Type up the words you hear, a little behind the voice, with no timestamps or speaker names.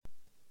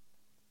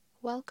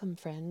Welcome,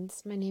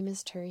 friends. My name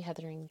is Turi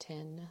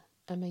Hetherington.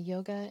 I'm a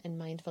yoga and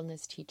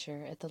mindfulness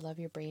teacher at the Love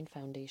Your Brain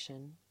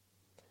Foundation.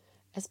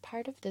 As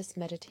part of this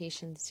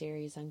meditation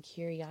series on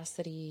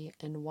curiosity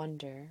and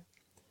wonder,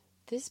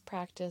 this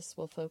practice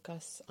will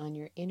focus on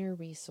your inner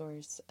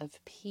resource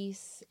of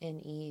peace and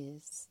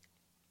ease.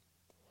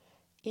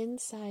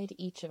 Inside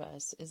each of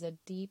us is a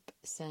deep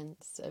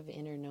sense of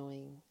inner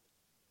knowing,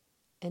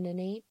 an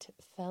innate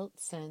felt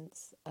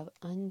sense of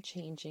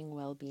unchanging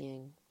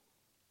well-being.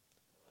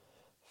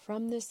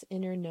 From this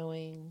inner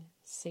knowing,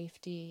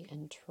 safety,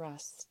 and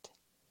trust,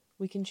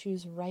 we can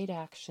choose right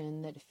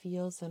action that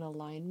feels in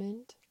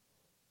alignment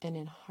and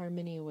in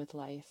harmony with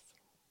life.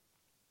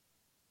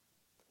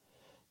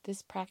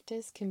 This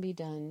practice can be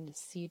done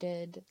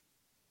seated,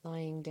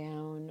 lying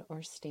down,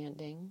 or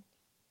standing.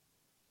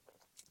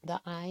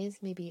 The eyes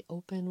may be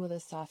open with a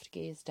soft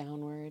gaze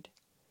downward,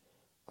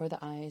 or the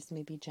eyes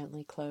may be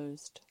gently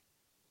closed.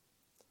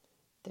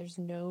 There's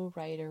no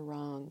right or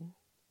wrong.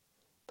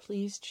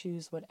 Please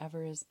choose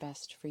whatever is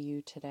best for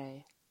you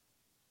today.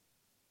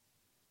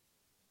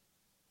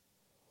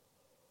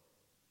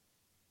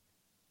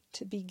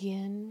 To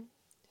begin,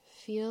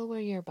 feel where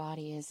your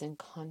body is in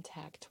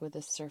contact with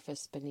the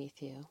surface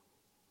beneath you.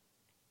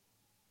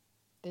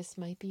 This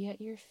might be at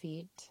your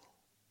feet,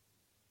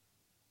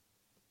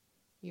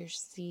 your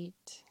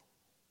seat,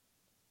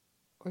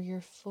 or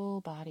your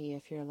full body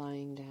if you're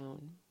lying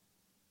down.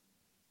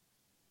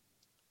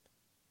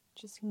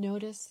 Just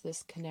notice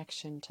this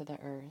connection to the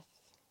earth.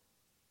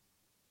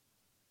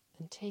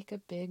 And take a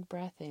big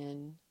breath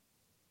in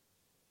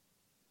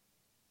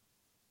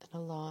and a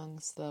long,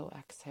 slow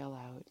exhale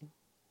out.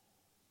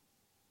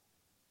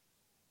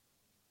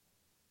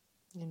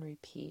 And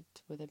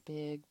repeat with a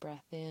big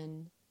breath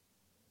in.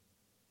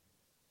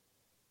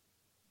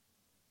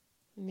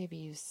 Maybe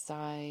you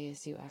sigh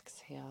as you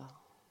exhale.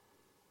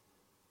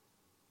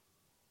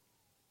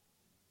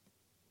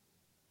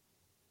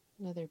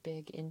 Another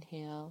big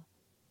inhale.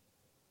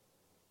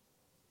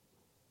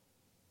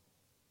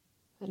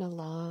 And a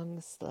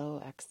long,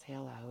 slow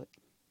exhale out.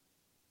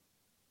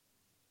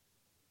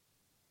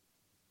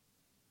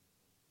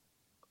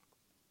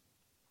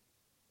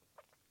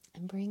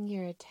 And bring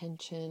your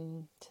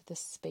attention to the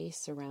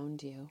space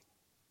around you.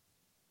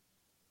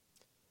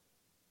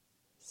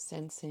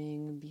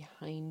 Sensing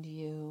behind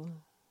you,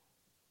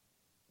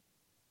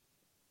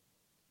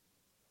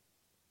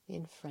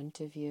 in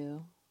front of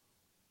you,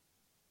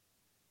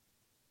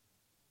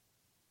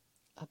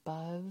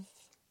 above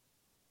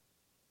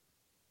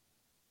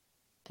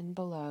and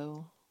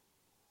below,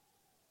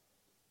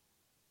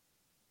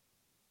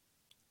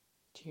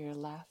 to your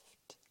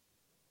left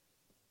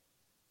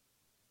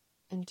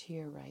and to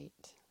your right.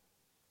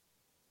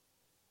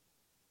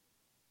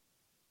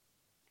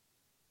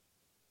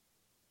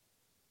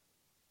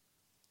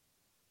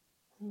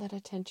 And let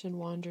attention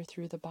wander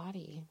through the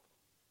body,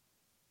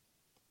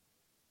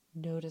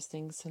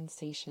 noticing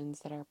sensations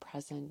that are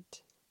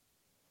present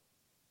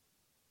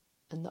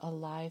and the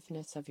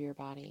aliveness of your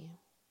body.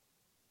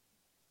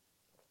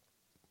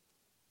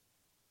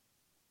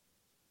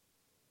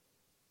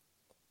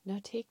 Now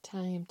take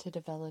time to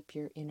develop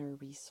your inner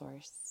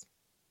resource,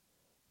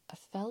 a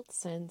felt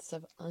sense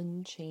of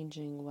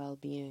unchanging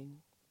well-being,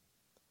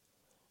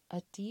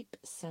 a deep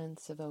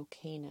sense of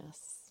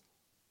okayness,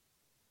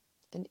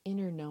 an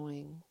inner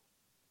knowing.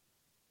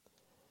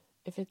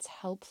 If it's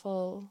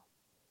helpful,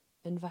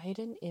 invite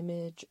an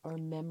image or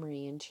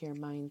memory into your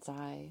mind's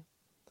eye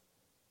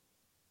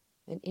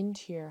and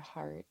into your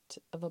heart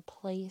of a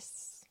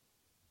place,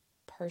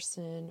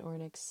 person, or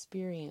an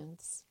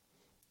experience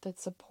that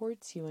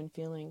supports you in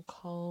feeling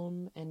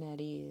calm and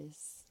at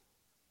ease.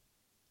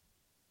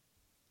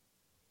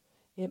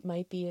 It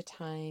might be a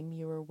time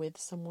you were with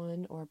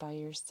someone or by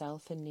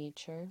yourself in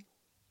nature,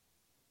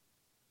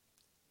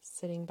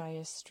 sitting by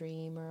a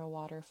stream or a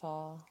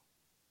waterfall,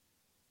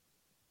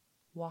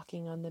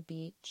 walking on the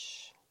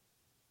beach,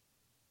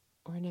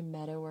 or in a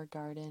meadow or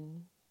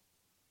garden.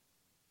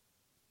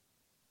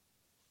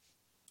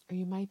 Or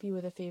you might be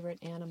with a favorite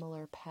animal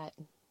or pet.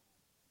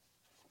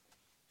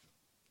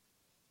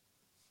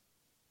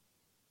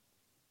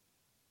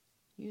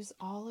 Use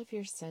all of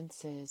your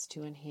senses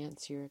to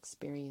enhance your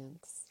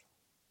experience.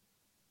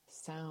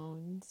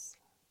 Sounds,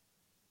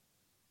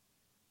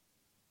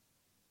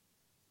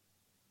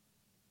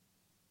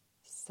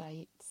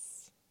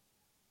 sights,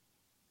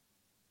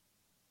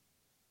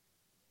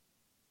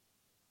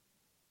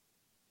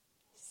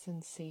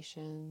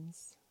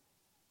 sensations,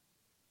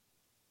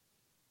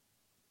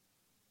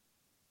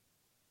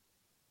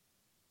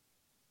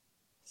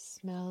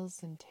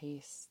 smells and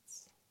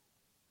tastes.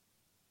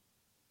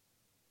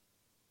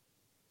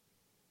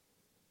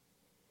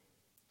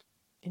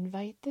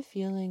 Invite the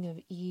feeling of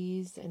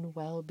ease and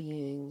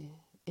well-being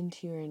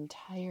into your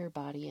entire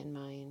body and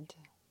mind.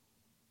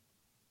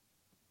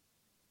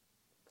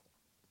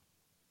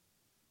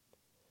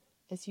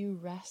 As you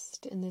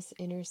rest in this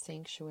inner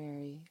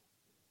sanctuary,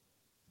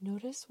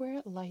 notice where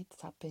it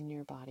lights up in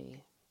your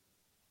body.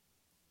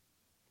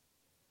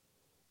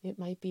 It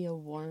might be a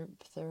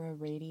warmth or a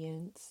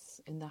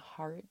radiance in the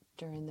heart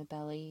or in the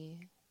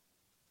belly,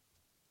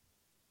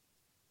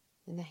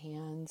 in the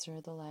hands or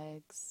the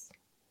legs.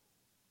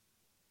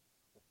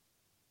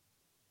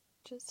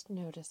 Just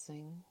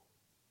noticing.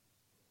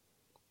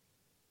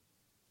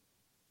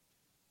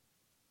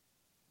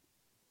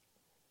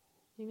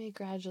 You may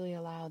gradually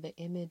allow the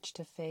image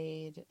to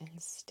fade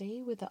and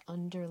stay with the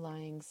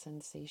underlying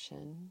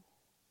sensation.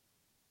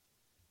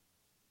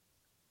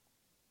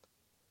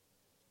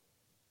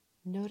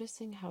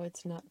 Noticing how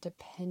it's not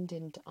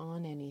dependent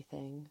on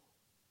anything.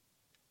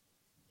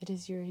 It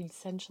is your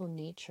essential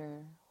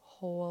nature,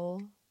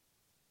 whole,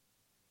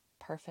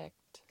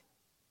 perfect,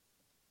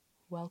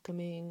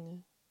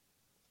 welcoming,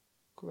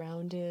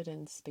 grounded,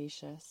 and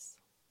spacious.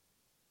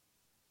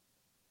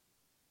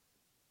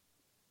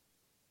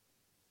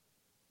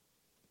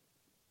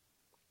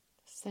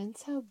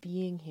 Sense how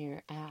being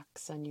here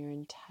acts on your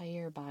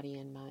entire body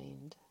and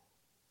mind.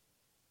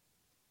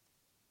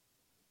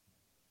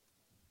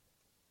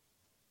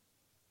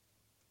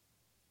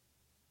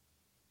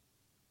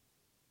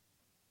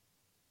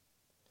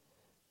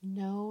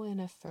 Know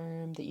and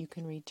affirm that you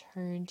can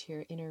return to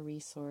your inner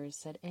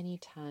resource at any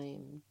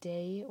time,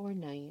 day or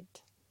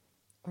night,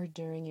 or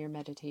during your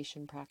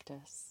meditation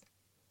practice.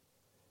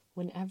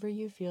 Whenever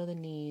you feel the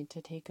need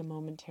to take a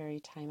momentary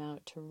time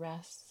out to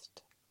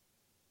rest,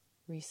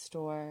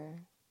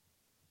 restore,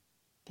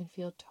 and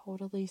feel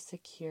totally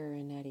secure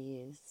and at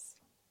ease.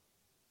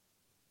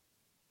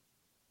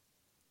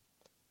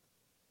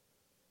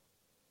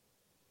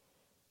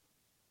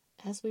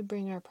 As we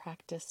bring our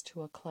practice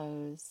to a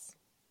close,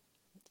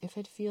 if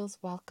it feels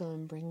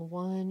welcome, bring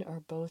one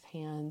or both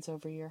hands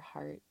over your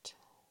heart,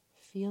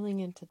 feeling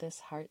into this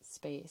heart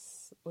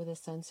space with a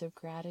sense of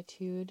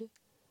gratitude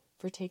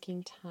for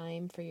taking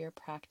time for your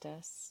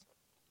practice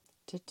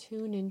to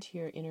tune into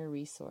your inner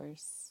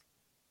resource,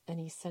 an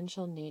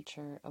essential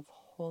nature of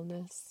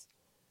wholeness,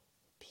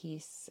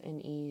 peace,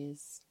 and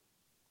ease.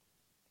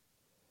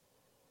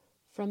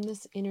 From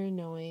this inner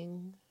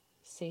knowing,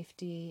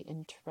 safety,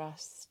 and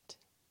trust,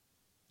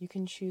 you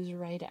can choose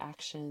right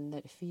action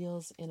that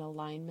feels in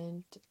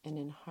alignment and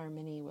in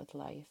harmony with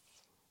life.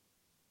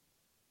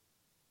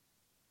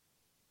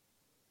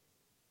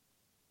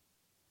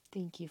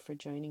 Thank you for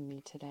joining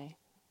me today.